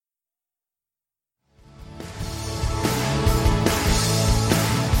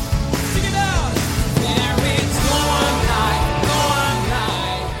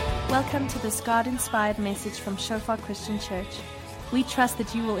to this God-inspired message from Shofar Christian Church. We trust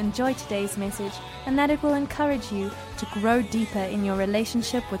that you will enjoy today's message and that it will encourage you to grow deeper in your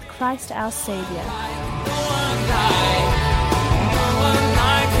relationship with Christ our Savior.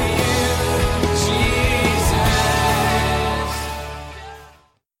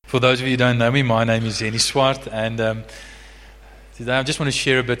 For those of you who don't know me, my name is Henny Swart, and today I just want to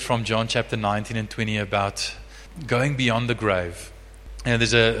share a bit from John chapter 19 and 20 about going beyond the grave. And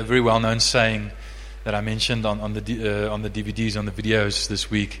there's a very well-known saying that I mentioned on the DVDs, on the videos this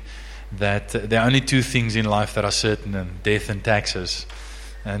week, that there are only two things in life that are certain, and death and taxes,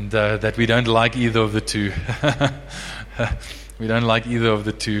 and that we don't like either of the two. We don't like either of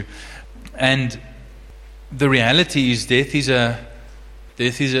the two. And the reality is death is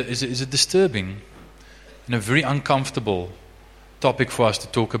a disturbing and a very uncomfortable topic for us to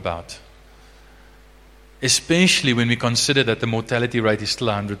talk about. Especially when we consider that the mortality rate is still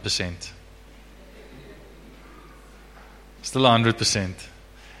 100%. Still 100%.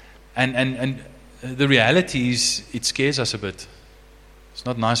 And the reality is, it scares us a bit. It's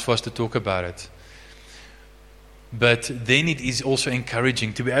not nice for us to talk about it. But then it is also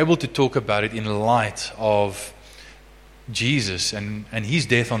encouraging to be able to talk about it in light of Jesus and His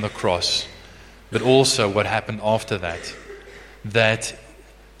death on the cross, but also what happened after that. That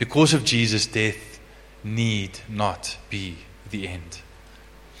because of Jesus' death, need not be the end.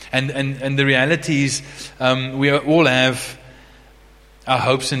 And the reality is, we all have our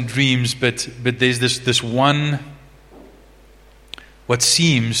hopes and dreams, but there's this one, what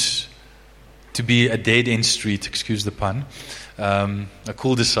seems to be a dead-end street, excuse the pun, a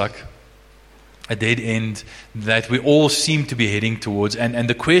cul-de-sac, a dead end that we all seem to be heading towards. And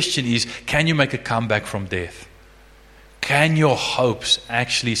the question is, can you make a comeback from death? Can your hopes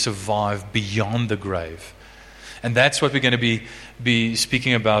actually survive beyond the grave? And that's what we're going to be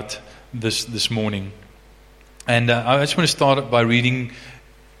speaking about this morning. And I just want to start by reading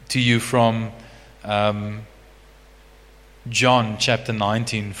to you from John chapter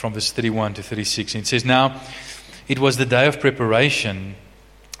 19, from verse 31 to 36. And it says, "Now it was the day of preparation,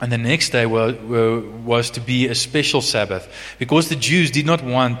 and the next day was to be a special Sabbath, because the Jews did not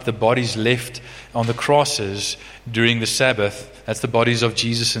want the bodies left on the crosses during the Sabbath." That's the bodies of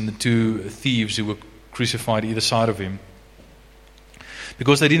Jesus and the two thieves who were crucified either side of Him.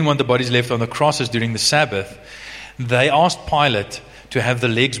 Because they didn't want the bodies left on the crosses during the Sabbath, they asked Pilate to have the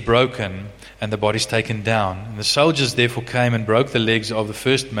legs broken and the bodies taken down. And the soldiers therefore came and broke the legs of the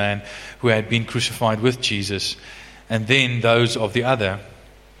first man who had been crucified with Jesus, and then those of the other.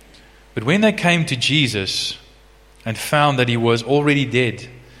 But when they came to Jesus and found that He was already dead,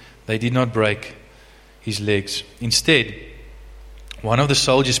 they did not break His legs. Instead, one of the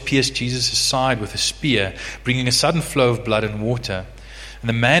soldiers pierced Jesus' side with a spear, bringing a sudden flow of blood and water. And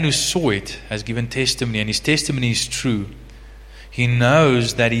the man who saw it has given testimony, and his testimony is true. He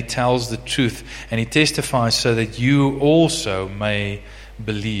knows that he tells the truth, and he testifies so that you also may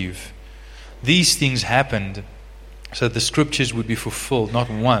believe. These things happened so that the scriptures would be fulfilled. Not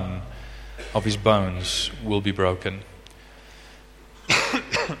one of his bones will be broken.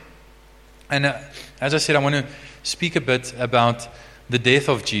 And as I said, I want to speak a bit about the death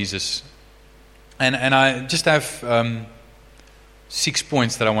of Jesus. And I just have 6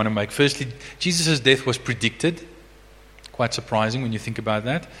 points that I want to make. Firstly, Jesus' death was predicted. Quite surprising when you think about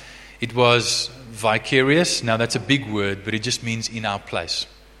that. It was vicarious. Now that's a big word, but it just means in our place.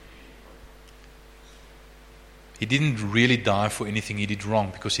 He didn't really die for anything He did wrong,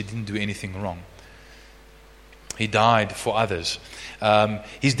 because He didn't do anything wrong. He died for others.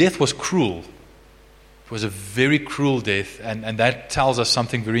 His death was cruel. It was a very cruel death, and that tells us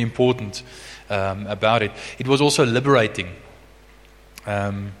something very important about it. It was also liberating.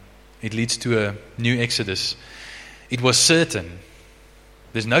 It leads to a new exodus. It was certain.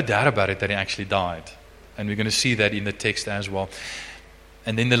 There's no doubt about it that He actually died. And we're going to see that in the text as well.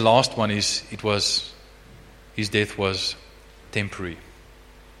 And then the last one is, His death was temporary.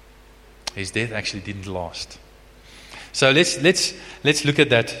 His death actually didn't last. So let's look at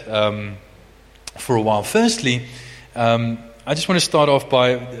that for a while. Firstly, I just want to start off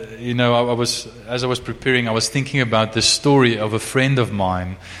by, as I was preparing, I was thinking about the story of a friend of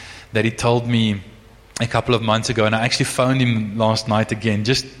mine that he told me a couple of months ago, and I actually phoned him last night again.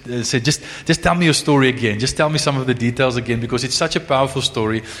 Just said, just tell me your story again. Just tell me some of the details again, because it's such a powerful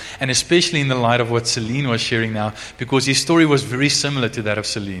story, and especially in the light of what Celine was sharing now, because his story was very similar to that of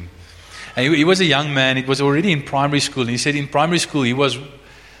Celine. And he was a young man. It was already in primary school, and he said in primary school he was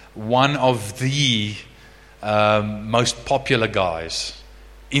one of the most popular guys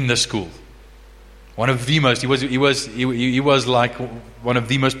in the school. One of the most, he was like one of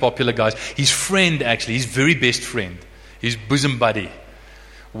the most popular guys. His friend, actually, his very best friend, his bosom buddy,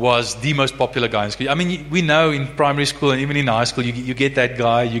 was the most popular guy in school. I mean, we know in primary school and even in high school, you get that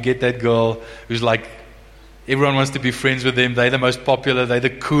guy, you get that girl who's like, everyone wants to be friends with them. They're the most popular, they're the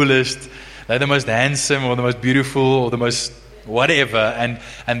coolest, they're the most handsome or the most beautiful or the most whatever. And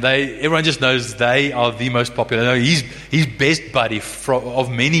everyone just knows they are the most popular. No, his best buddy of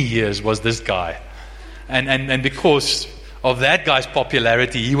many years was this guy. And because of that guy's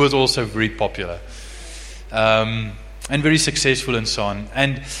popularity, he was also very popular. And very successful and so on.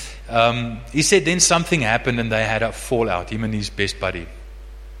 And he said then something happened and they had a fallout, him and his best buddy.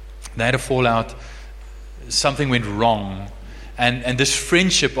 They had a fallout, something went wrong, and this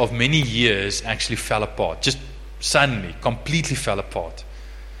friendship of many years actually fell apart. Just suddenly, completely fell apart.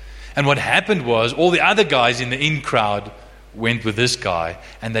 And what happened was, all the other guys in the in crowd went with this guy,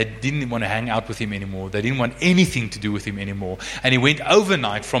 and they didn't want to hang out with him anymore. They didn't want anything to do with him anymore. And he went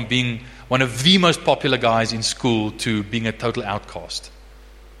overnight from being one of the most popular guys in school to being a total outcast.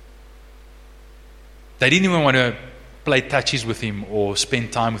 They didn't even want to play touches with him or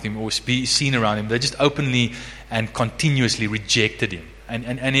spend time with him or be seen around him. They just openly and continuously rejected him.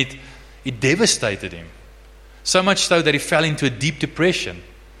 And it devastated him. So much so that he fell into a deep depression.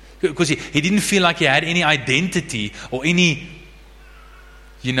 Because he didn't feel like he had any identity or any,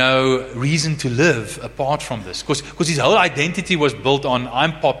 reason to live apart from this. Because his whole identity was built on,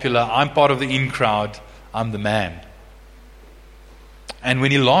 I'm popular, I'm part of the in crowd, I'm the man. And when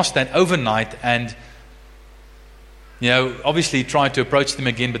he lost that overnight and, obviously he tried to approach them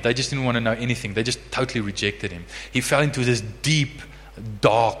again, but they just didn't want to know anything. They just totally rejected him. He fell into this deep,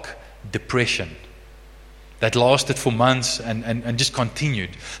 dark depression that lasted for months and just continued.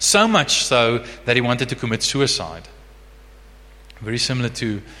 So much so that he wanted to commit suicide. Very similar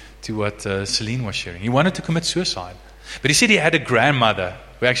to what Celine was sharing. He wanted to commit suicide. But he said he had a grandmother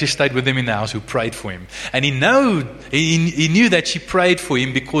who actually stayed with him in the house who prayed for him. And he knew that she prayed for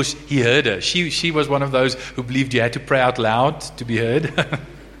him because he heard her. She was one of those who believed you had to pray out loud to be heard.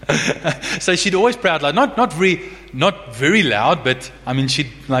 So she'd always pray out loud. Not very loud, but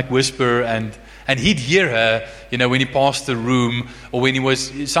she'd like whisper and he'd hear her, when he passed the room, or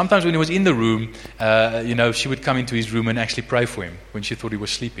sometimes when he was in the room, she would come into his room and actually pray for him when she thought he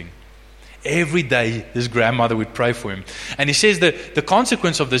was sleeping. Every day, his grandmother would pray for him. And he says that the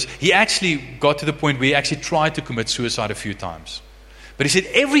consequence of this, he actually got to the point where he actually tried to commit suicide a few times. But he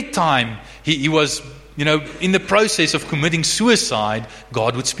said every time he was, in the process of committing suicide,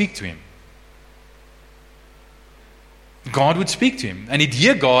 God would speak to him. God would speak to him, and he'd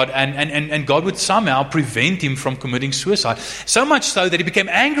hear God, and God would somehow prevent him from committing suicide. So much so that he became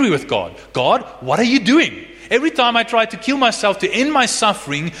angry with God. God, what are you doing? Every time I try to kill myself to end my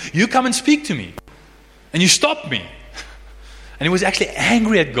suffering, you come and speak to me, and you stop me. And he was actually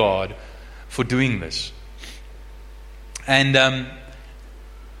angry at God for doing this. And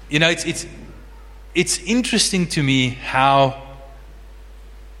it's interesting to me how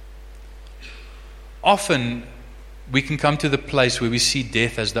often we can come to the place where we see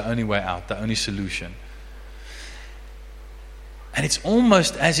death as the only way out, the only solution. And it's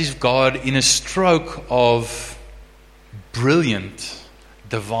almost as if God, in a stroke of brilliant,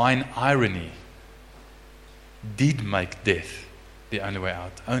 divine irony, did make death the only way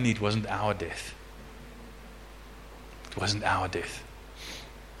out. Only it wasn't our death. It wasn't our death.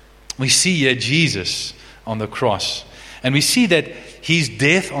 We see here Jesus on the cross. And we see that his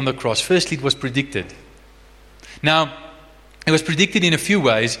death on the cross, firstly, it was predicted. Now, it was predicted in a few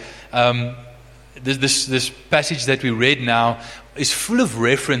ways. This passage that we read now is full of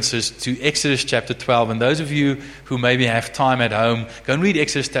references to Exodus chapter 12. And those of you who maybe have time at home, go and read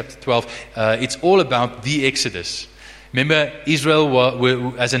Exodus chapter 12. It's all about the Exodus. Remember,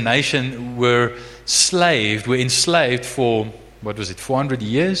 Israel as a nation were enslaved for, 400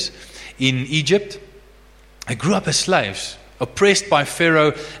 years in Egypt. They grew up as slaves, oppressed by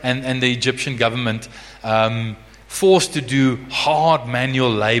Pharaoh and the Egyptian government, forced to do hard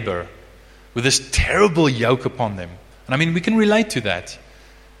manual labor with this terrible yoke upon them. And we can relate to that.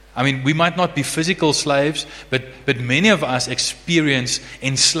 We might not be physical slaves, but many of us experience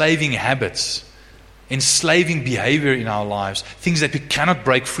enslaving habits, enslaving behavior in our lives, things that we cannot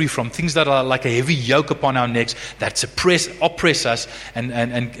break free from, things that are like a heavy yoke upon our necks that oppress us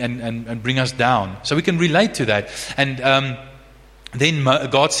and bring us down. So we can relate to that. And then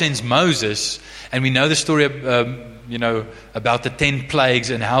God sends Moses, and we know the story about the 10 plagues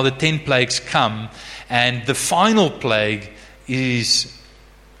and how the 10 plagues come. And the final plague is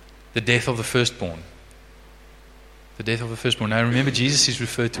the death of the firstborn. The death of the firstborn. Now remember, Jesus is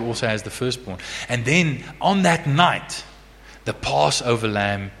referred to also as the firstborn. And then on that night, the Passover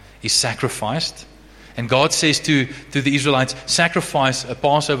lamb is sacrificed. And God says to the Israelites, sacrifice a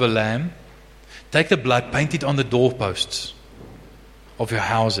Passover lamb, take the blood, paint it on the doorposts of your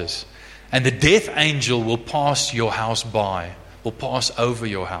houses. And the death angel will pass your house by, will pass over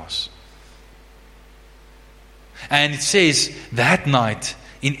your house. And it says that night,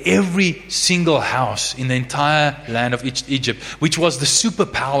 in every single house in the entire land of Egypt, which was the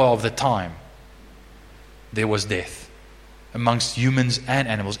superpower of the time, there was death amongst humans and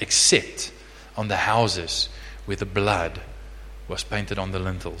animals, except on the houses where the blood was painted on the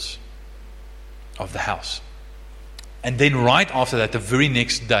lintels of the house. And then right after that, the very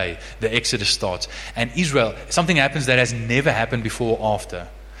next day, the Exodus starts. And Israel, something happens that has never happened before or after.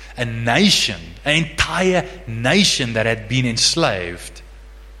 A nation, an entire nation that had been enslaved,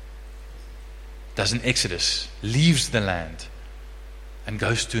 does an exodus, leaves the land, and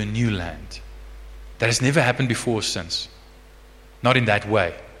goes to a new land. That has never happened before or since. Not in that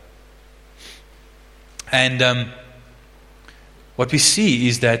way. And what we see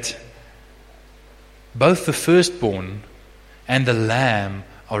is that both the firstborn and the lamb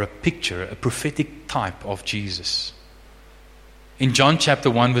are a picture, a prophetic type of Jesus. In John chapter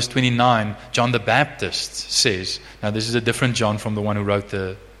 1 verse 29, John the Baptist says, now this is a different John from the one who wrote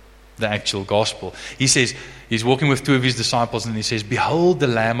the actual gospel. He says, he's walking with two of his disciples and he says, behold the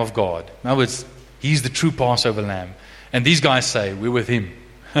Lamb of God. In other words, he's the true Passover lamb. And these guys say, we're with him.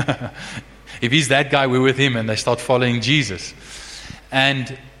 If he's that guy, we're with him. And they start following Jesus.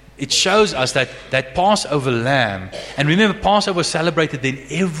 And it shows us that Passover lamb, and remember, Passover was celebrated then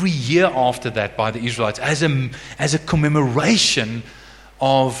every year after that by the Israelites as a commemoration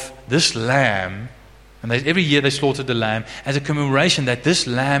of this lamb. And every year they slaughtered the lamb as a commemoration that this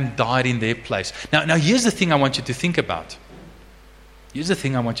lamb died in their place. Now here's the thing I want you to think about.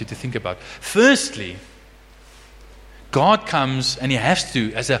 Firstly, God comes and he has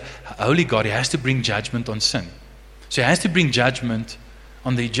to, as a holy God, he has to bring judgment on sin. So he has to bring judgment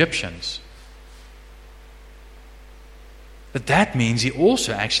on the Egyptians. But that means he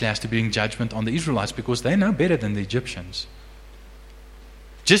also actually has to bring judgment on the Israelites because they know better than the Egyptians.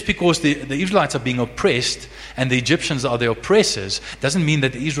 Just because the Israelites are being oppressed and the Egyptians are the oppressors doesn't mean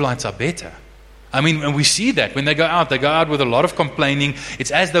that the Israelites are better. I mean, and we see that when they go out with a lot of complaining.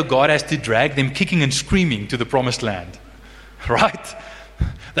 It's as though God has to drag them kicking and screaming to the promised land. Right?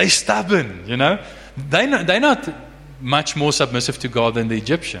 They're stubborn, you know. They're not much more submissive to God than the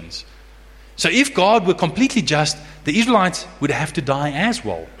Egyptians. So if God were completely just, the Israelites would have to die as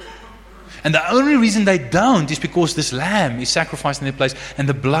well. And the only reason they don't is because this lamb is sacrificed in their place and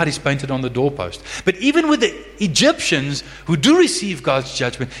the blood is painted on the doorpost. But even with the Egyptians who do receive God's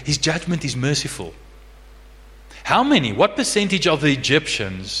judgment, his judgment is merciful. What percentage of the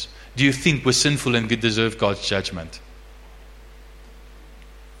Egyptians do you think were sinful and deserve God's judgment?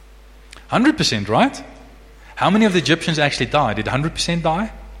 100%, right? How many of the Egyptians actually died? Did 100%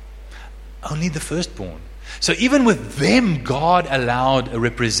 die? Only the firstborn. So even with them, God allowed a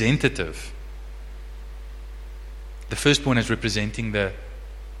representative. The firstborn is representing the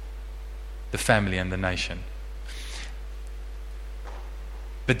family and the nation.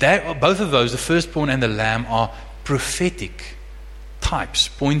 But both of those, the firstborn and the lamb, are prophetic types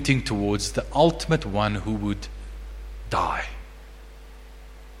pointing towards the ultimate one who would die.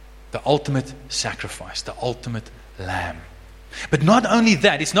 The ultimate sacrifice, the ultimate lamb. But not only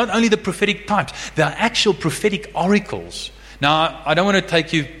that, it's not only the prophetic types, there are actual prophetic oracles. Now, I don't want to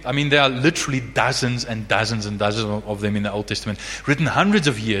take you, there are literally dozens and dozens and dozens of them in the Old Testament, written hundreds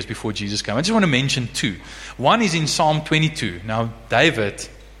of years before Jesus came. I just want to mention two. One is in Psalm 22. Now, David,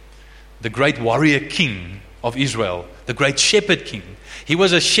 the great warrior king of Israel, the great shepherd king, he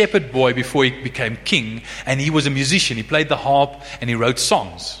was a shepherd boy before he became king, and he was a musician. He played the harp and he wrote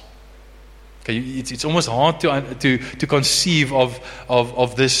songs. Okay, it's almost hard to conceive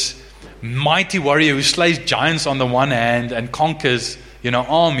of this mighty warrior who slays giants on the one hand and conquers,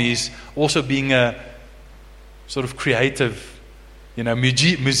 armies, also being a sort of creative,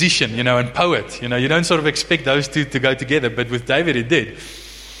 musician, and poet. You don't sort of expect those two to go together, but with David it did.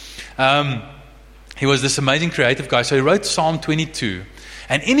 He was this amazing creative guy. So he wrote Psalm 22,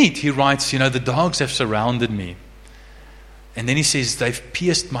 and in it he writes, the dogs have surrounded me. And then he says, they've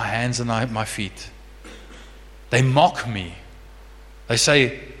pierced my hands and my feet. They mock me. They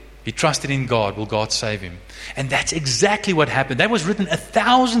say, he trusted in God. Will God save him? And that's exactly what happened. That was written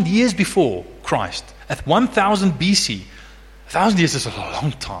 1,000 years before Christ. At 1000 BC. 1,000 years is a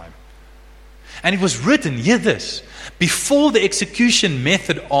long time. And it was written, hear this, before the execution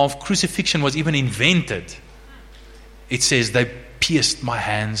method of crucifixion was even invented. it says they pierced my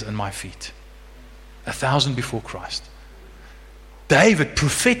hands and my feet. 1,000 before Christ. David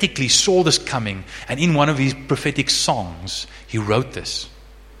prophetically saw this coming, and in one of his prophetic songs, he wrote this.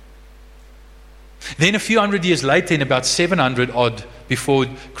 Then a few hundred years later, in about 700 odd before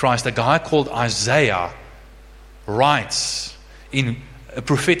Christ, a guy called Isaiah writes in a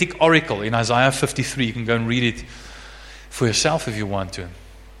prophetic oracle in Isaiah 53. You can go and read it for yourself if you want to.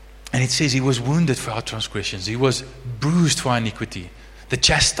 And it says, he was wounded for our transgressions. He was bruised for our iniquity. The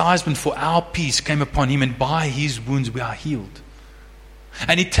chastisement for our peace came upon him, and by his wounds we are healed.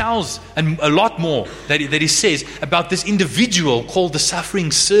 And he tells, and a lot more that he says about this individual called the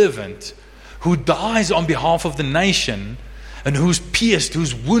suffering servant, who dies on behalf of the nation, and who's pierced,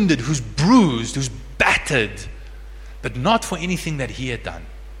 who's wounded, who's bruised, who's battered, but not for anything that he had done.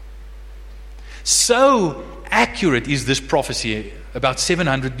 So accurate is this prophecy about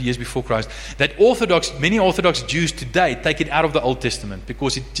 700 years before Christ that many Orthodox Jews today take it out of the Old Testament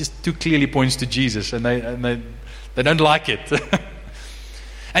because it just too clearly points to Jesus, and they don't like it.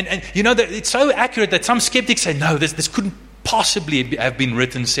 and you know, it's so accurate that some skeptics say, no, this couldn't possibly have been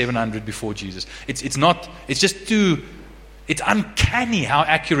written 700 before Jesus. It's uncanny how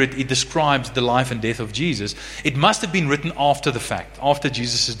accurate it describes the life and death of Jesus. It must have been written after the fact, after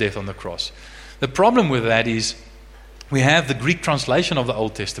Jesus' death on the cross. The problem with that is we have the Greek translation of the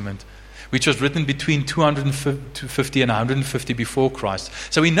Old Testament, which was written between 250 and 150 before Christ.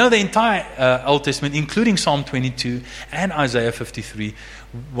 So we know the entire Old Testament, including Psalm 22 and Isaiah 53,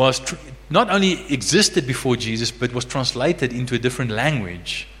 not only existed before Jesus, but was translated into a different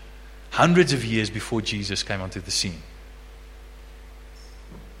language hundreds of years before Jesus came onto the scene.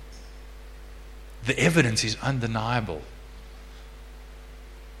 The evidence is undeniable.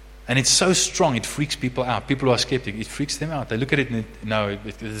 And it's so strong, it freaks people out. People who are skeptic, it freaks them out. They look at it and no,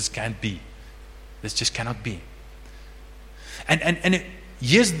 this can't be. This just cannot be. And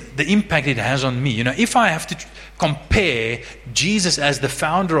here's the impact it has on me. You know, if I have to compare Jesus as the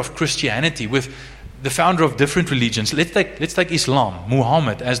founder of Christianity with the founder of different religions, let's take Islam,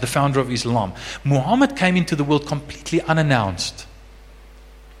 Muhammad as the founder of Islam. Muhammad came into the world completely unannounced.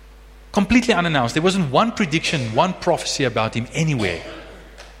 Completely unannounced. There wasn't one prediction, one prophecy about him anywhere.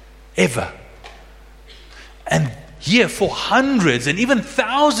 Ever. And here, for hundreds and even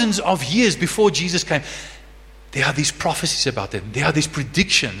thousands of years before Jesus came, there are these prophecies about him. There are these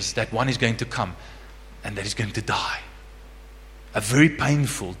predictions that one is going to come and that he's going to die. A very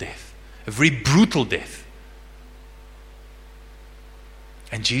painful death. A very brutal death.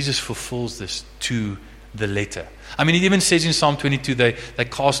 And Jesus fulfills this to the letter. I mean, it even says in Psalm 22, they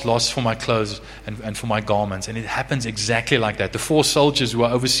cast lots for my clothes and for my garments. And it happens exactly like that. The 4 soldiers who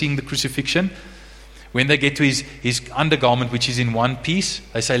are overseeing the crucifixion, when they get to his undergarment, which is in one piece,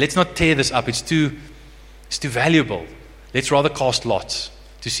 they say, let's not tear this up. It's too valuable. Let's rather cast lots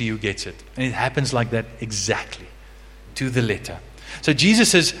to see who gets it. And it happens like that exactly, to the letter. So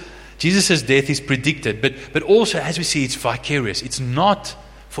Jesus' death is predicted, but also, as we see, it's vicarious. It's not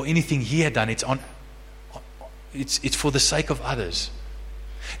for anything he had done. It's for the sake of others.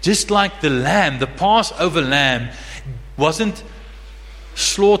 Just like the lamb, the Passover lamb, wasn't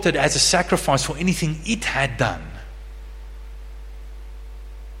slaughtered as a sacrifice for anything it had done.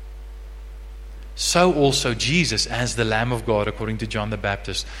 So also Jesus, as the Lamb of God, according to John the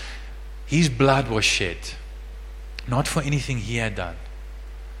Baptist, his blood was shed, not for anything he had done,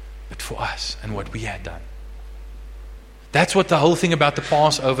 but for us and what we had done. That's what the whole thing about the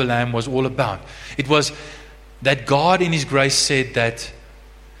Passover lamb was all about. It was that God in his grace said that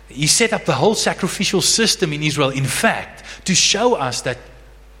he set up the whole sacrificial system in Israel, in fact, to show us that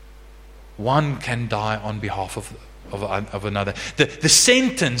one can die on behalf of another. The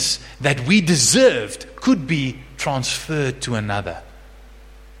sentence that we deserved could be transferred to another.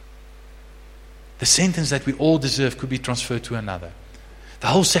 The sentence that we all deserve could be transferred to another. The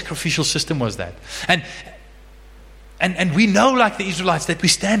whole sacrificial system was that. And we know, like the Israelites, that we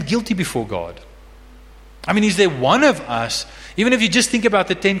stand guilty before God. I mean, is there one of us, even if you just think about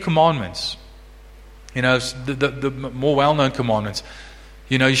the 10 Commandments, you know, the more well-known commandments,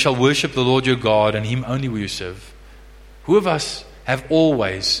 you know, you shall worship the Lord your God and him only will you serve. Who of us have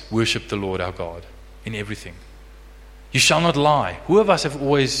always worshipped the Lord our God in everything? You shall not lie. Who of us have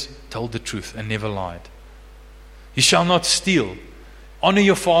always told the truth and never lied? You shall not steal. Honor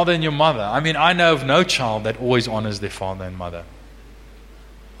your father and your mother. I mean, I know of no child that always honors their father and mother.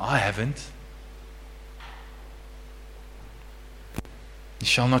 I haven't. You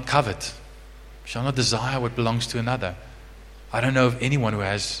shall not covet. You shall not desire what belongs to another. I don't know of anyone who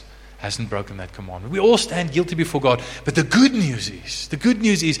hasn't broken that commandment. We all stand guilty before God. But the good news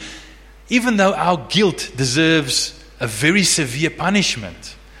is, even though our guilt deserves a very severe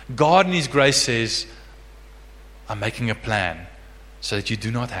punishment, God in His grace says, I'm making a plan so that you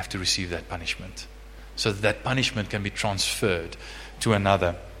do not have to receive that punishment, so that that punishment can be transferred to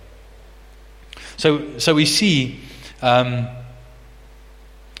another. So we see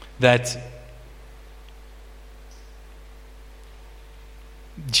that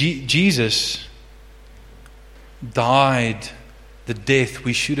Jesus died the death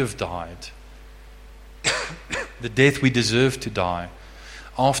we should have died, the death we deserve to die,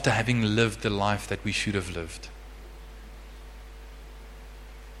 after having lived the life that we should have lived.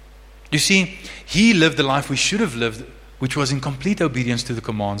 You see, He lived the life we should have lived, which was in complete obedience to the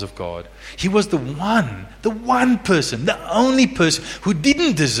commands of God. He was the one person, the only person who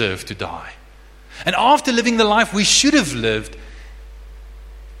didn't deserve to die. And after living the life we should have lived,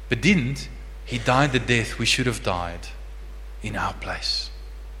 but didn't, He died the death we should have died in our place.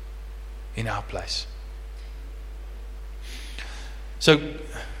 In our place. So,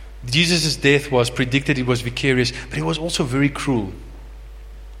 Jesus' death was predicted, it was vicarious, but it was also very cruel.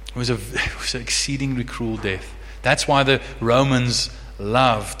 It was an exceedingly cruel death. That's why the Romans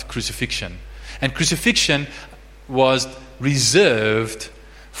loved crucifixion. And crucifixion was reserved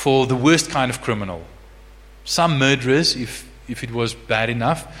for the worst kind of criminal. Some murderers, if it was bad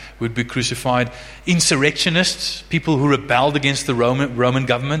enough, would be crucified. Insurrectionists, people who rebelled against the Roman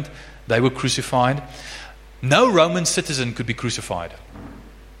government, they were crucified. No Roman citizen could be crucified.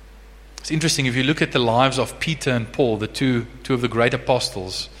 It's interesting, if you look at the lives of Peter and Paul, the two of the great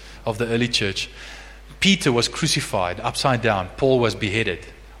apostles of the early church, Peter was crucified upside down. Paul was beheaded.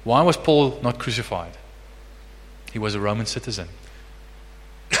 Why was Paul not crucified? He was a Roman citizen.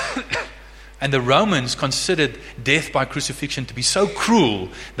 And the Romans considered death by crucifixion to be so cruel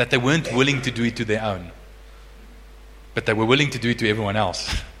that they weren't willing to do it to their own. But they were willing to do it to everyone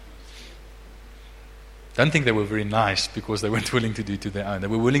else. Don't think they were very nice because they weren't willing to do it to their own. They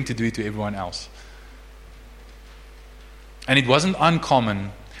were willing to do it to everyone else. And it wasn't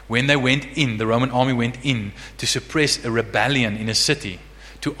uncommon when they went in, the Roman army went in to suppress a rebellion in a city,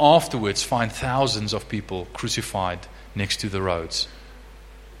 to afterwards find thousands of people crucified next to the roads.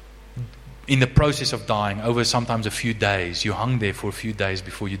 In the process of dying, over sometimes a few days, you hung there for a few days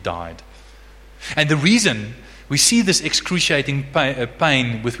before you died. And the reason we see this excruciating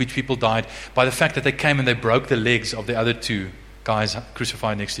pain with which people died by the fact that they came and they broke the legs of the other two guys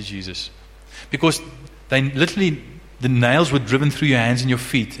crucified next to Jesus. Because they literally, the nails were driven through your hands and your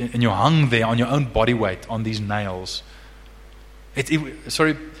feet, and you hung there on your own body weight on these nails.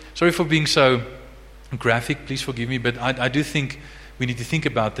 Sorry for being so graphic, please forgive me, but I do think we need to think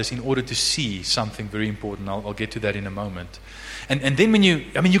about this in order to see something very important. I'll get to that in a moment. And then when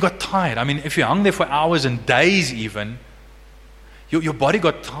you got tired. If you hung there for hours and days even, your body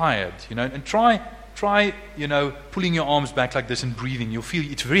got tired, and try, pulling your arms back like this and breathing. You'll feel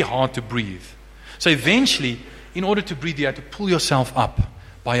it's very hard to breathe. So eventually, in order to breathe, you have to pull yourself up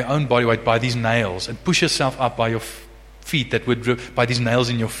by your own body weight, by these nails, and push yourself up by your feet that were by these nails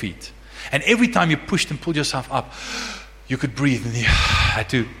in your feet. And every time you pushed and pulled yourself up, you could breathe, and you had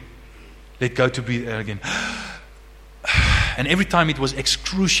to let go to breathe again. And every time it was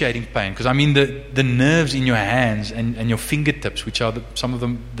excruciating pain, because the nerves in your hands and your fingertips, which are some of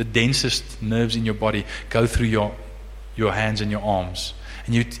them the densest nerves in your body, go through your hands and your arms.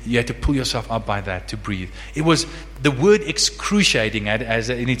 And you had to pull yourself up by that to breathe. It was the word excruciating as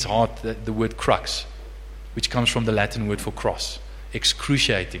in its heart the word crux, which comes from the Latin word for cross.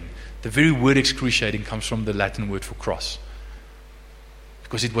 Excruciating. The very word excruciating comes from the Latin word for cross.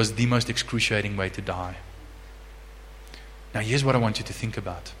 Because it was the most excruciating way to die. Now here's what I want you to think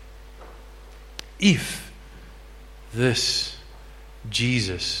about. If this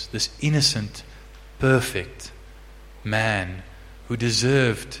Jesus, this innocent, perfect man who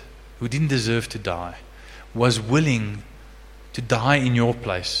didn't deserve to die, was willing to die in your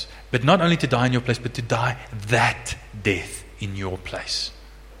place, but not only to die in your place, but to die that death in your place.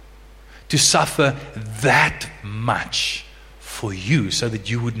 To suffer that much for you so that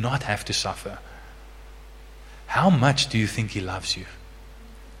you would not have to suffer. How much do you think He loves you?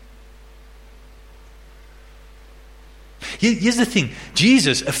 Here's the thing.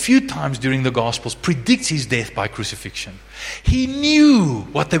 Jesus, a few times during the Gospels, predicts His death by crucifixion. He knew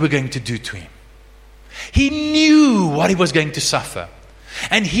what they were going to do to Him. He knew what He was going to suffer.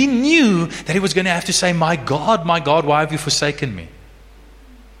 And He knew that He was going to have to say, my God, why have you forsaken me?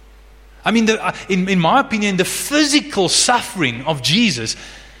 In my opinion, the physical suffering of Jesus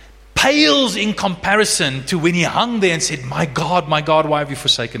pales in comparison to when He hung there and said, my God, why have you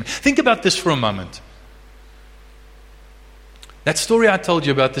forsaken me? Think about this for a moment. That story I told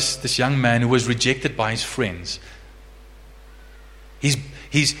you about this young man who was rejected by his friends.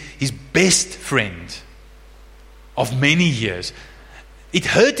 his best friend of many years. It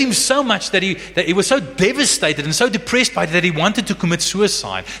hurt him so much that he was so devastated and so depressed by it that he wanted to commit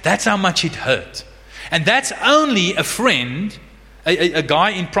suicide. That's how much it hurt. And that's only a friend, a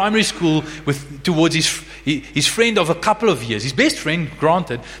guy in primary school towards his friend of a couple of years. His best friend,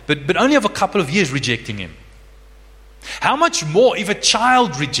 granted, but only of a couple of years rejecting him. How much more if a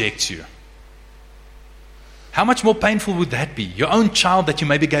child rejects you? How much more painful would that be? Your own child that you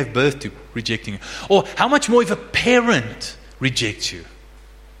maybe gave birth to rejecting you. Or how much more if a parent rejects you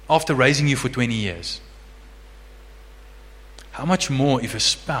after raising you for 20 years? How much more if a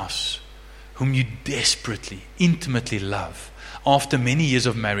spouse whom you desperately, intimately love, after many years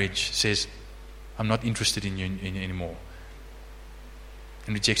of marriage says, I'm not interested in you anymore,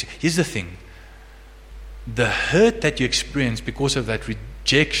 and rejects you? Here's the thing. The hurt that you experience because of that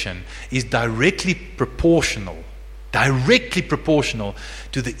rejection is directly proportional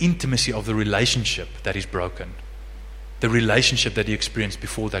to the intimacy of the relationship that is broken. The relationship that you experienced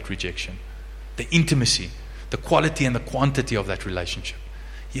before that rejection. The intimacy, the quality and the quantity of that relationship.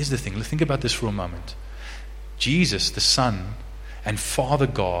 Here's the thing. Let's think about this for a moment. Jesus, the Son and Father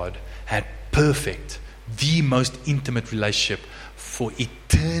God, had perfect, the most intimate relationship for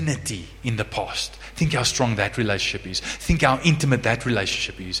eternity in the past. Think how strong that relationship is. Think how intimate that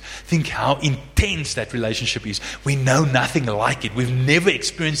relationship is. Think how intense that relationship is. We know nothing like it. We've never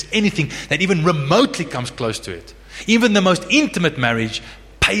experienced anything that even remotely comes close to it. Even the most intimate marriage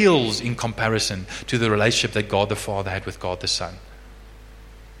pales in comparison to the relationship that God the Father had with God the Son.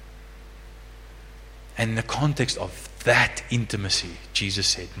 And in the context of that intimacy, Jesus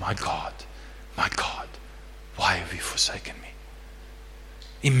said, my God, why have you forsaken me?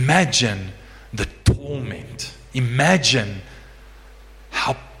 Imagine the torment. Imagine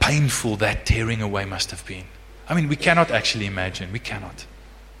how painful that tearing away must have been. I mean, we cannot actually imagine. We cannot.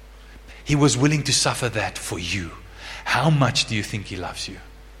 He was willing to suffer that for you. How much do you think He loves you?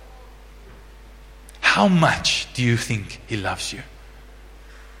 How much do you think He loves you?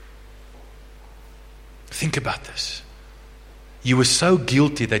 Think about this. You were so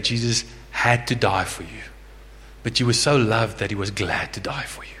guilty that Jesus had to die for you. But you were so loved that He was glad to die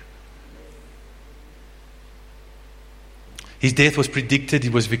for you. His death was predicted,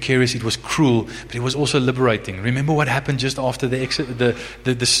 it was vicarious, it was cruel, but it was also liberating. Remember what happened just after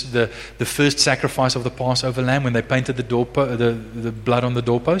the first sacrifice of the Passover lamb, when they painted the blood on the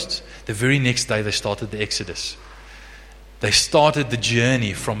doorposts? The very next day they started the Exodus. They started the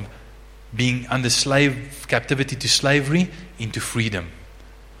journey from being under slave captivity to slavery into freedom.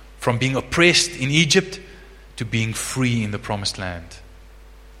 From being oppressed in Egypt to being free in the promised land.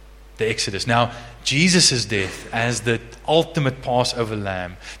 The Exodus. Now, Jesus' death as the ultimate Passover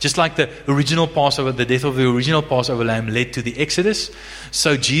lamb, just like the original Passover, the death of the original Passover lamb led to the Exodus,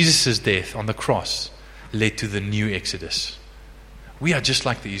 so Jesus' death on the cross led to the new Exodus. We are just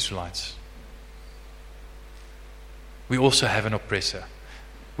like the Israelites. We also have an oppressor.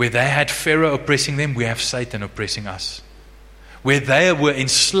 Where they had Pharaoh oppressing them, we have Satan oppressing us. Where they were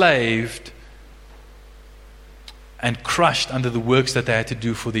enslaved and crushed under the works that they had to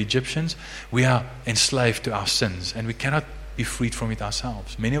do for the Egyptians, we are enslaved to our sins, and we cannot be freed from it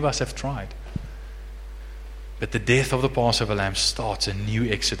ourselves. Many of us have tried. But the death of the Passover lamb starts a new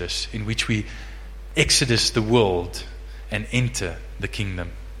Exodus, in which we exodus the world and enter the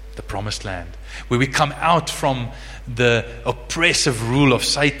kingdom, the promised land, where we come out from the oppressive rule of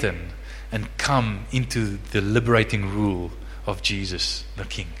Satan and come into the liberating rule of Jesus, the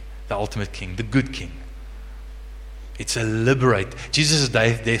King, the ultimate King, the good King. It's a liberate. Jesus'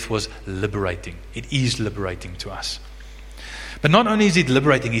 death was liberating. It is liberating to us. But not only is it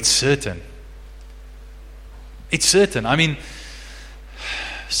liberating, it's certain. It's certain. I mean,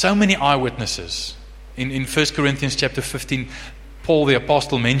 so many eyewitnesses. In 1 Corinthians chapter 15, Paul the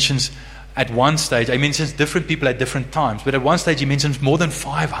apostle mentions at one stage, he mentions different people at different times, but at one stage he mentions more than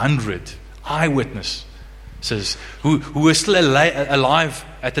 500 eyewitnesses who were still alive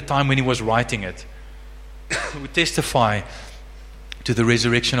at the time when he was writing it, who testify to the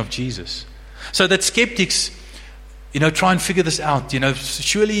resurrection of Jesus. So that skeptics, try and figure this out.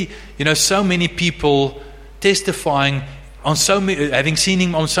 Surely, so many people testifying on having seen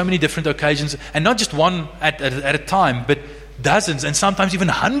him on so many different occasions, and not just one at a time, but dozens and sometimes even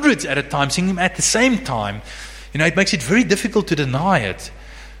hundreds at a time, seeing him at the same time. It makes it very difficult to deny it.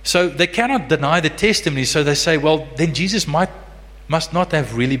 So they cannot deny the testimony. So they say, well, then Jesus must not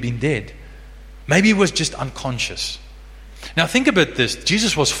have really been dead. Maybe he was just unconscious. Now think about this.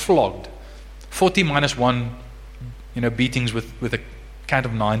 Jesus was flogged. 40 minus 1, beatings with a cat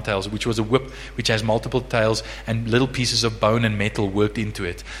of nine tails, which was a whip which has multiple tails and little pieces of bone and metal worked into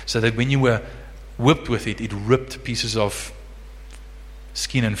it, so that when you were whipped with it, it ripped pieces of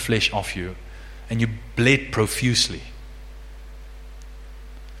skin and flesh off you, and you bled profusely.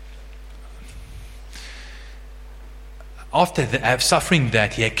 After suffering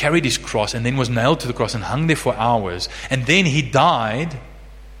that, he had carried his cross and then was nailed to the cross and hung there for hours. And then he died.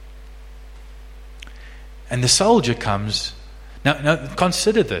 And the soldier comes. Now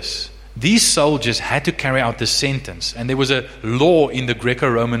consider this. These soldiers had to carry out this sentence. And there was a law in the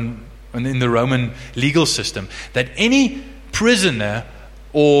Greco-Roman, in the Roman legal system, that any prisoner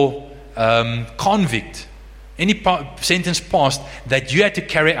or convict, any sentence passed that you had to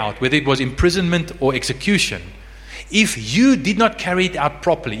carry out, whether it was imprisonment or execution, if you did not carry it out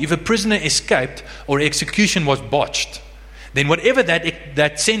properly, if a prisoner escaped or execution was botched, then whatever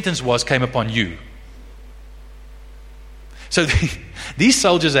that sentence was came upon you. So these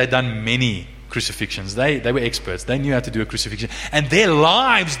soldiers had done many crucifixions. They were experts. They knew how to do a crucifixion. And their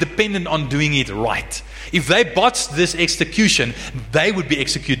lives depended on doing it right. If they botched this execution, they would be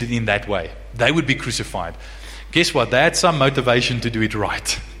executed in that way. They would be crucified. Guess what? They had some motivation to do it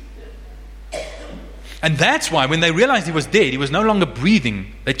right. And that's why when they realized he was dead, he was no longer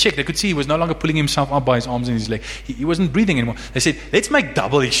breathing. They checked, they could see he was no longer pulling himself up by his arms and his leg. He wasn't breathing anymore. They said, let's make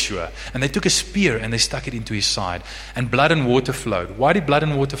doubly sure. And they took a spear and they stuck it into his side. And blood and water flowed. Why did blood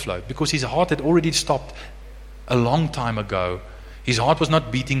and water flow? Because his heart had already stopped a long time ago. His heart was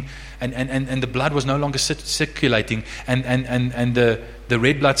not beating and the blood was no longer circulating. And the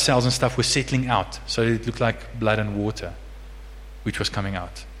red blood cells and stuff were settling out. So it looked like blood and water, which was coming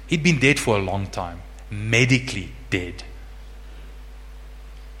out. He'd been dead for a long time. Medically dead.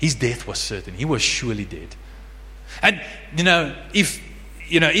 His death was certain. He was surely dead. And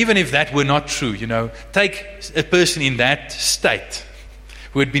even if that were not true, take a person in that state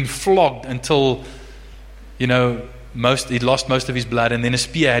who had been flogged until he'd lost most of his blood, and then a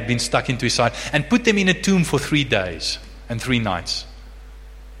spear had been stuck into his side, and put them in a tomb for 3 days and 3 nights.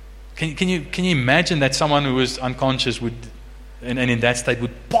 Can you imagine that someone who was unconscious would and in that state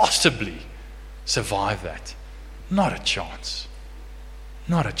would possibly survive that? Not a chance.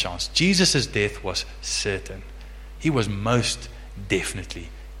 Not a chance. Jesus' death was certain. He was most definitely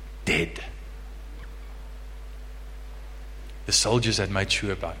dead. The soldiers had made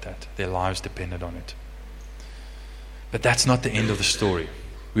sure about that. Their lives depended on it. But that's not the end of the story.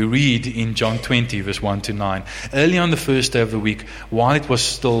 We read in John 20, verse 1 to 9. Early on the first day of the week, while it was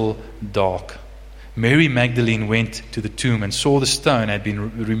still dark, Mary Magdalene went to the tomb and saw the stone had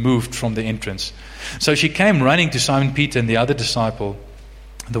been removed from the entrance. So she came running to Simon Peter and the other disciple,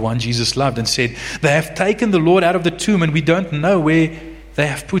 the one Jesus loved, and said, "They have taken the Lord out of the tomb, and we don't know where they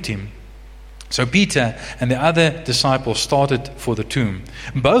have put him." So Peter and the other disciple started for the tomb.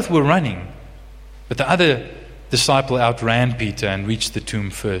 Both were running, but the other disciple outran Peter and reached the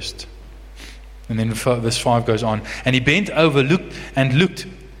tomb first. And then verse 5 goes on. And he bent over, looked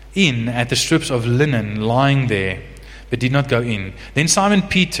in at the strips of linen lying there, but did not go in. Then Simon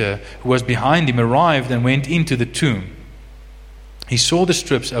Peter, who was behind him, arrived and went into the tomb. He saw the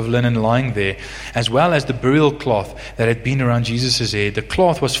strips of linen lying there, as well as the burial cloth that had been around Jesus' head. The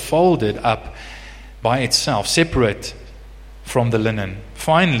cloth was folded up by itself, separate from the linen.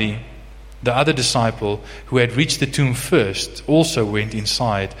 Finally, the other disciple, who had reached the tomb first, also went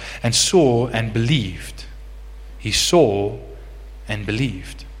inside and saw and believed. He saw and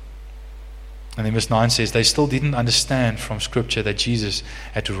believed. And then verse 9 says, they still didn't understand from Scripture that Jesus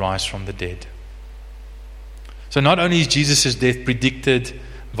had to rise from the dead. So not only is Jesus' death predicted,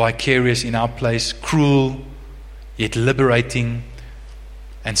 vicarious in our place, cruel, yet liberating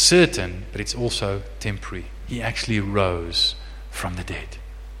and certain, but it's also temporary. He actually rose from the dead.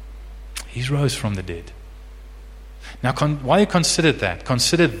 He rose from the dead. Now, while you consider that,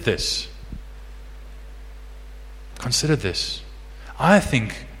 consider this. Consider this. I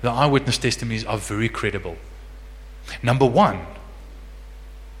think the eyewitness testimonies are very credible. Number one,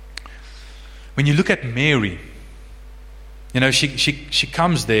 when you look at Mary, she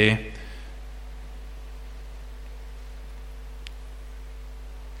comes there.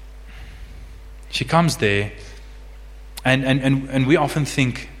 She comes there, and we often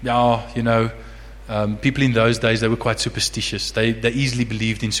think, people in those days, they were quite superstitious. They easily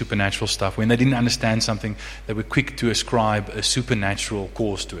believed in supernatural stuff. When they didn't understand something, they were quick to ascribe a supernatural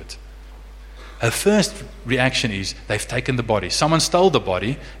cause to it. Her first reaction is, they've taken the body. Someone stole the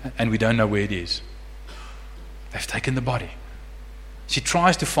body, and we don't know where it is. They've taken the body. She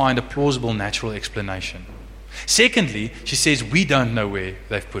tries to find a plausible natural explanation. Secondly, she says, we don't know where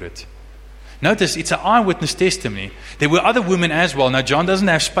they've put it. Notice, it's an eyewitness testimony. There were other women as well. Now, John doesn't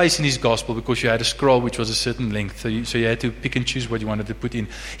have space in his gospel because you had a scroll which was a certain length, so you had to pick and choose what you wanted to put in.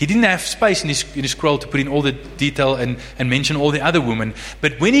 He didn't have space in his scroll to put in all the detail and mention all the other women.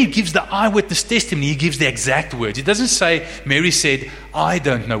 But when he gives the eyewitness testimony, he gives the exact words. He doesn't say, Mary said, I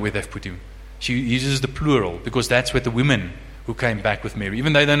don't know where they've put him. She uses the plural because that's what the women who came back with Mary,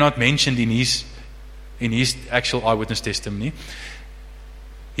 even though they're not mentioned in his actual eyewitness testimony,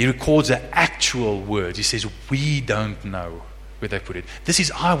 he records the actual words. He says, we don't know where they put it. This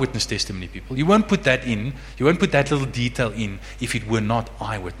is eyewitness testimony, people. You won't put that in. You won't put that little detail in if it were not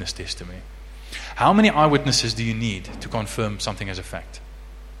eyewitness testimony. How many eyewitnesses do you need to confirm something as a fact?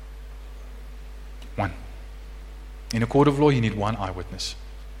 One. In a court of law, you need one eyewitness.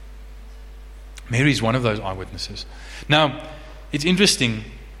 Mary is one of those eyewitnesses. Now, it's interesting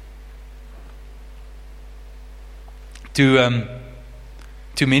to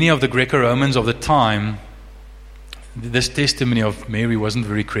many of the Greco-Romans of the time, this testimony of Mary wasn't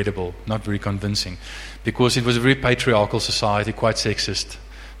very credible, not very convincing, because it was a very patriarchal society, quite sexist.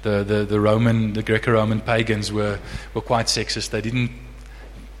 The Greco-Roman pagans were quite sexist. They didn't,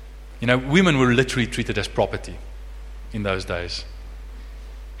 women were literally treated as property in those days.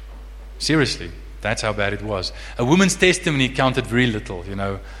 Seriously, that's how bad it was. A woman's testimony counted very little,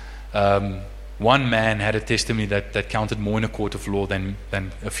 One man had a testimony that counted more in a court of law than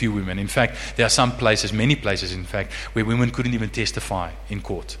a few women. In fact, there are some places, many places in fact, where women couldn't even testify in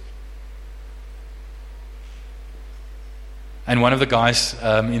court. And one of the guys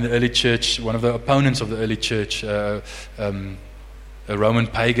in the early church, one of the opponents of the early church, a Roman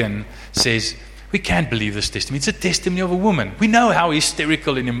pagan, says, we can't believe this testimony. It's a testimony of a woman. We know how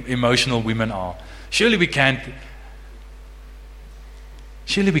hysterical and emotional women are. Surely we can't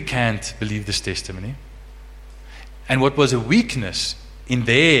believe this testimony. And what was a weakness in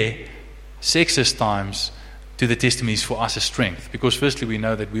their sexist times to the testimonies for us a strength. Because firstly, we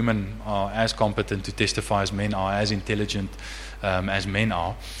know that women are as competent to testify as men are, as intelligent as men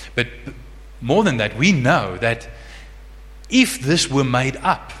are. But more than that, we know that if this were made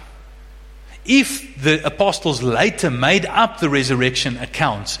up, if the apostles later made up the resurrection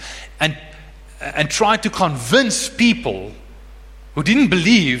accounts and tried to convince people who didn't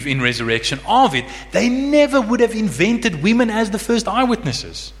believe in resurrection of it, they never would have invented women as the first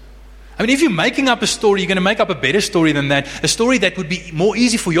eyewitnesses. I mean, if you're making up a story, you're going to make up a better story than that, a story that would be more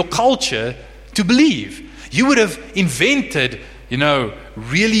easy for your culture to believe. You would have invented,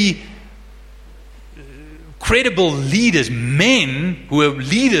 really credible leaders, men who were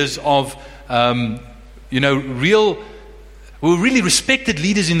leaders of, who were really respected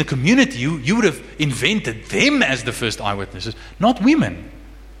leaders in the community. You would have invented them as the first eyewitnesses, not women.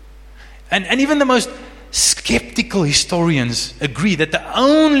 And even the most skeptical historians agree that the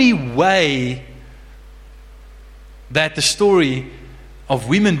only way that the story of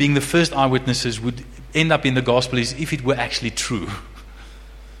women being the first eyewitnesses would end up in the gospel is if it were actually true.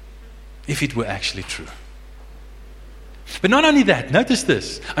 If it were actually true. But not only that, notice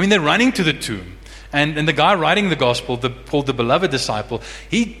this. I mean, they're running to the tomb. And the guy writing the gospel, called the beloved disciple,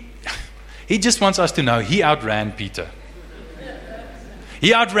 he just wants us to know he outran Peter.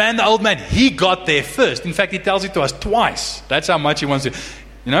 He outran the old man. He got there first. In fact, he tells it to us twice. That's how much he wants to,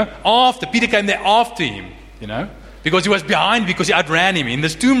 after. Peter came there after him, because he was behind, because he outran him. In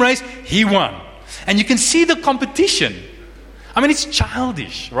this tomb race, he won. And you can see the competition. I mean, it's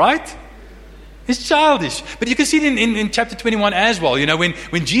childish, right? It's childish. But you can see it in chapter 21 as well.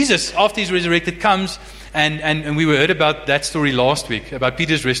 When Jesus, after he's resurrected, comes, and we heard about that story last week, about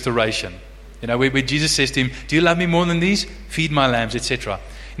Peter's restoration. Where Jesus says to him, do you love me more than these? Feed my lambs, etc.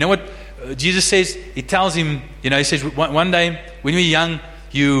 You know what Jesus says? He tells him, he says, one day, when you were young,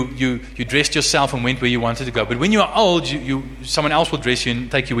 you dressed yourself and went where you wanted to go. But when you are old, someone else will dress you and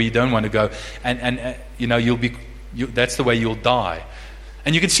take you where you don't want to go. And that's the way you'll die.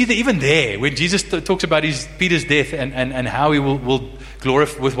 And you can see that even there, when Jesus talks about Peter's death and how he will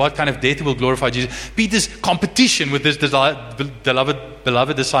glorify, with what kind of death he will glorify Jesus, Peter's competition with this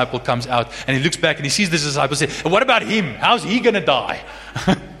beloved disciple comes out, and he looks back and he sees this disciple say, what about him? How's he going to die?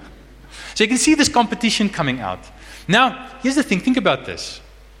 So you can see this competition coming out. Now, here's the thing. Think about this.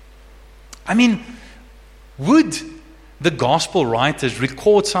 I mean, would the gospel writers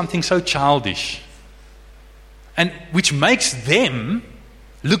record something so childish, and which makes them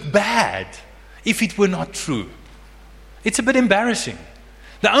look bad if it were not true? It's a bit embarrassing.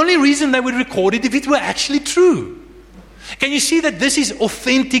 The only reason they would record it if it were actually true. Can you see that this is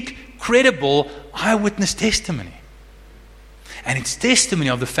authentic, credible eyewitness testimony? And it's testimony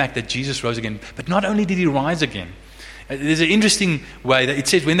of the fact that Jesus rose again. But not only did he rise again. There's an interesting way that it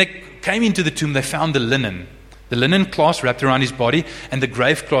says when they came into the tomb, they found the linen cloth wrapped around his body and the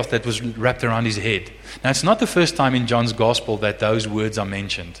grave cloth that was wrapped around his head. Now, it's not the first time in John's Gospel that those words are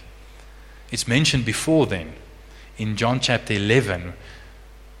mentioned. It's mentioned before then, in John chapter 11,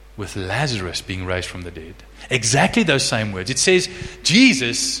 with Lazarus being raised from the dead. Exactly those same words. It says,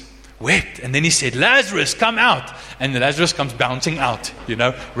 Jesus wept, and then he said, Lazarus, come out. And Lazarus comes bouncing out,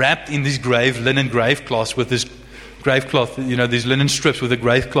 wrapped in this linen grave cloth with this grave cloth, these linen strips with a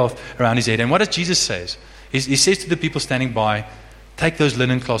grave cloth around his head. And what does Jesus say? He says to the people standing by, take those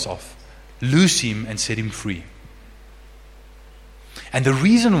linen cloths off, loose him and set him free. And the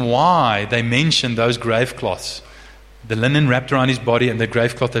reason why they mention those grave cloths, the linen wrapped around his body and the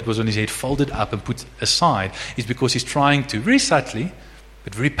grave cloth that was on his head folded up and put aside, is because he's trying to, very subtly,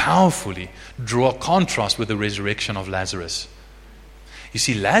 but very powerfully, draw a contrast with the resurrection of Lazarus. You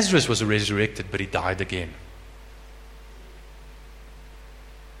see, Lazarus was resurrected, but he died again.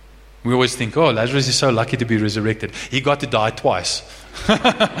 We always think, Lazarus is so lucky to be resurrected. He got to die twice.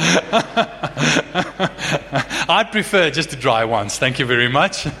 I'd prefer just to die once. Thank you very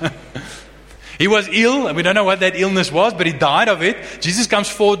much. He was ill, and we don't know what that illness was, but he died of it. Jesus comes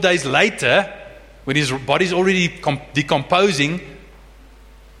 4 days later, when his body's already decomposing.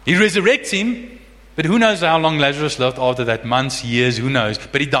 He resurrects him, but who knows how long Lazarus lived after that, months, years, who knows.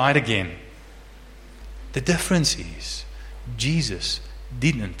 But he died again. The difference is, Jesus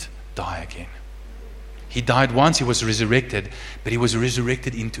didn't die again. He died once, he was resurrected, but he was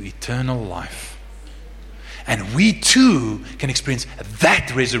resurrected into eternal life. And we too can experience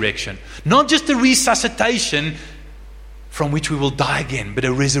that resurrection. Not just a resuscitation from which we will die again, but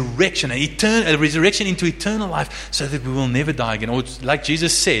a resurrection, a resurrection into eternal life so that we will never die again. Or like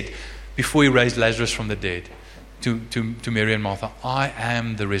Jesus said before he raised Lazarus from the dead to Mary and Martha, I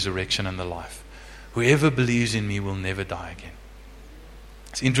am the resurrection and the life. Whoever believes in me will never die again.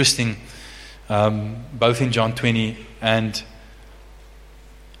 It's interesting, both in John 20 and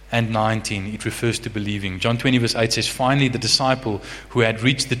 19, it refers to believing. John 20 verse 8 says, finally the disciple who had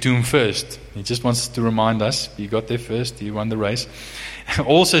reached the tomb first, he just wants to remind us, he got there first, he won the race,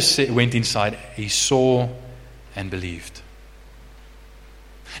 also went inside, he saw and believed.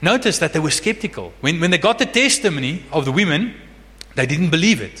 Notice that they were skeptical. When they got the testimony of the women, they didn't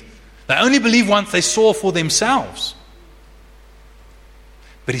believe it. They only believed once they saw for themselves.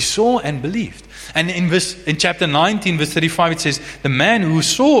 But he saw and believed. And in chapter 19, verse 35, it says, the man who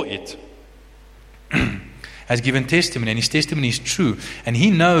saw it has given testimony, and his testimony is true. And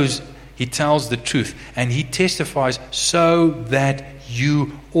he knows he tells the truth, and he testifies so that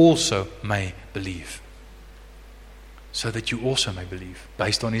you also may believe. So that you also may believe,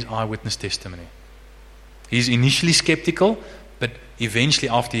 based on his eyewitness testimony. He's initially skeptical, but eventually,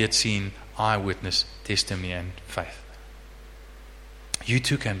 after he had seen eyewitness testimony and faith, you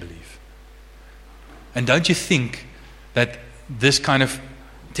too can believe. And don't you think that this kind of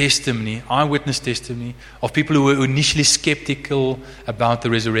testimony, eyewitness testimony, of people who were initially skeptical about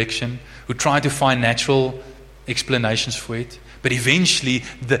the resurrection, who tried to find natural explanations for it, but eventually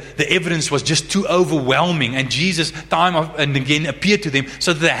the evidence was just too overwhelming, and Jesus time and again appeared to them,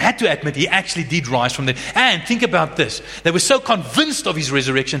 so that they had to admit he actually did rise from the dead. And think about this, they were so convinced of his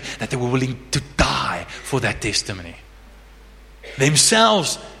resurrection that they were willing to die for that testimony.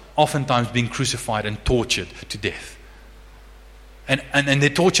 Themselves oftentimes being crucified and tortured to death. And their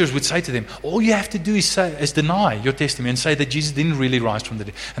torturers would say to them, all you have to do is deny your testimony and say that Jesus didn't really rise from the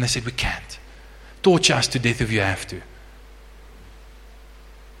dead. And they said, we can't. Torture us to death if you have to.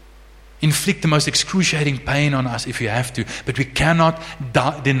 Inflict the most excruciating pain on us if you have to. But we cannot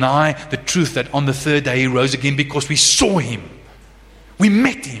deny the truth that on the third day he rose again, because we saw him. We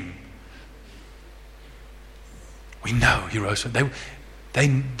met him. We know he rose. They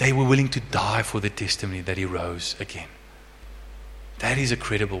were willing to die for the testimony that he rose again. That is a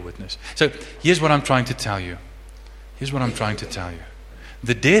credible witness. So here's what I'm trying to tell you.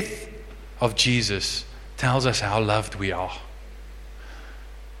 The death of Jesus tells us how loved we are.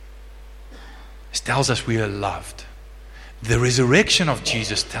 It tells us we are loved. The resurrection of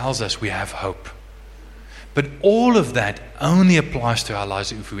Jesus tells us we have hope. But all of that only applies to our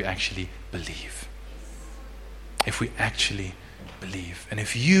lives if we actually believe. If we actually believe. And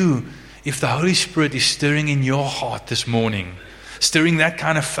if the Holy Spirit is stirring in your heart this morning, stirring that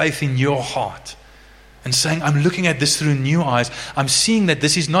kind of faith in your heart, and saying, I'm looking at this through new eyes, I'm seeing that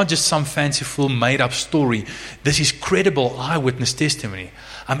this is not just some fanciful made up story, this is credible eyewitness testimony,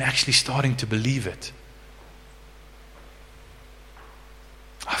 I'm actually starting to believe it.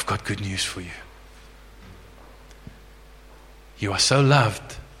 I've got good news for you. You are so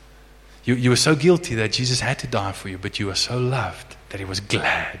loved You were so guilty that Jesus had to die for you, but you were so loved that He was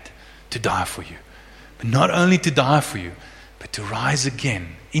glad to die for you. But not only to die for you, but to rise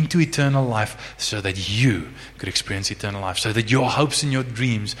again into eternal life so that you could experience eternal life, so that your hopes and your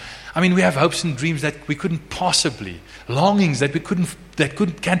dreams, we have hopes and dreams that we couldn't possibly, longings that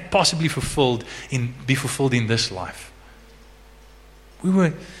can't possibly be fulfilled in this life.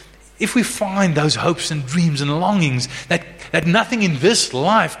 If we find those hopes and dreams and longings that nothing in this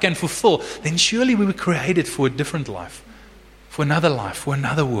life can fulfill, then surely we were created for a different life, for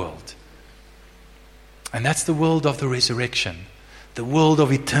another world. And that's the world of the resurrection, the world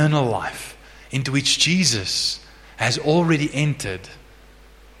of eternal life, into which Jesus has already entered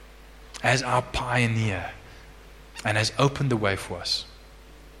as our pioneer and has opened the way for us.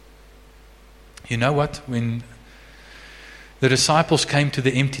 You know what? When the disciples came to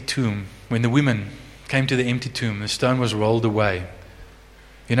the empty tomb, when the women came to the empty tomb, the stone was rolled away.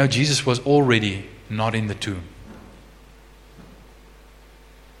 Jesus was already not in the tomb.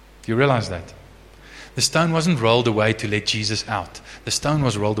 Do you realize that? The stone wasn't rolled away to let Jesus out. The stone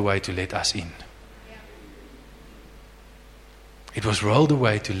was rolled away to let us in. It was rolled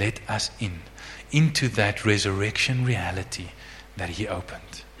away to let us into that resurrection reality that He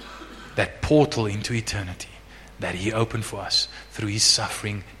opened. That portal into eternity that He opened for us through His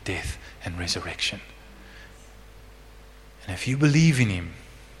suffering, death, and resurrection. And if you believe in Him,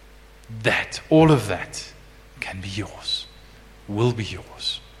 all of that can be yours, will be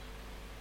yours.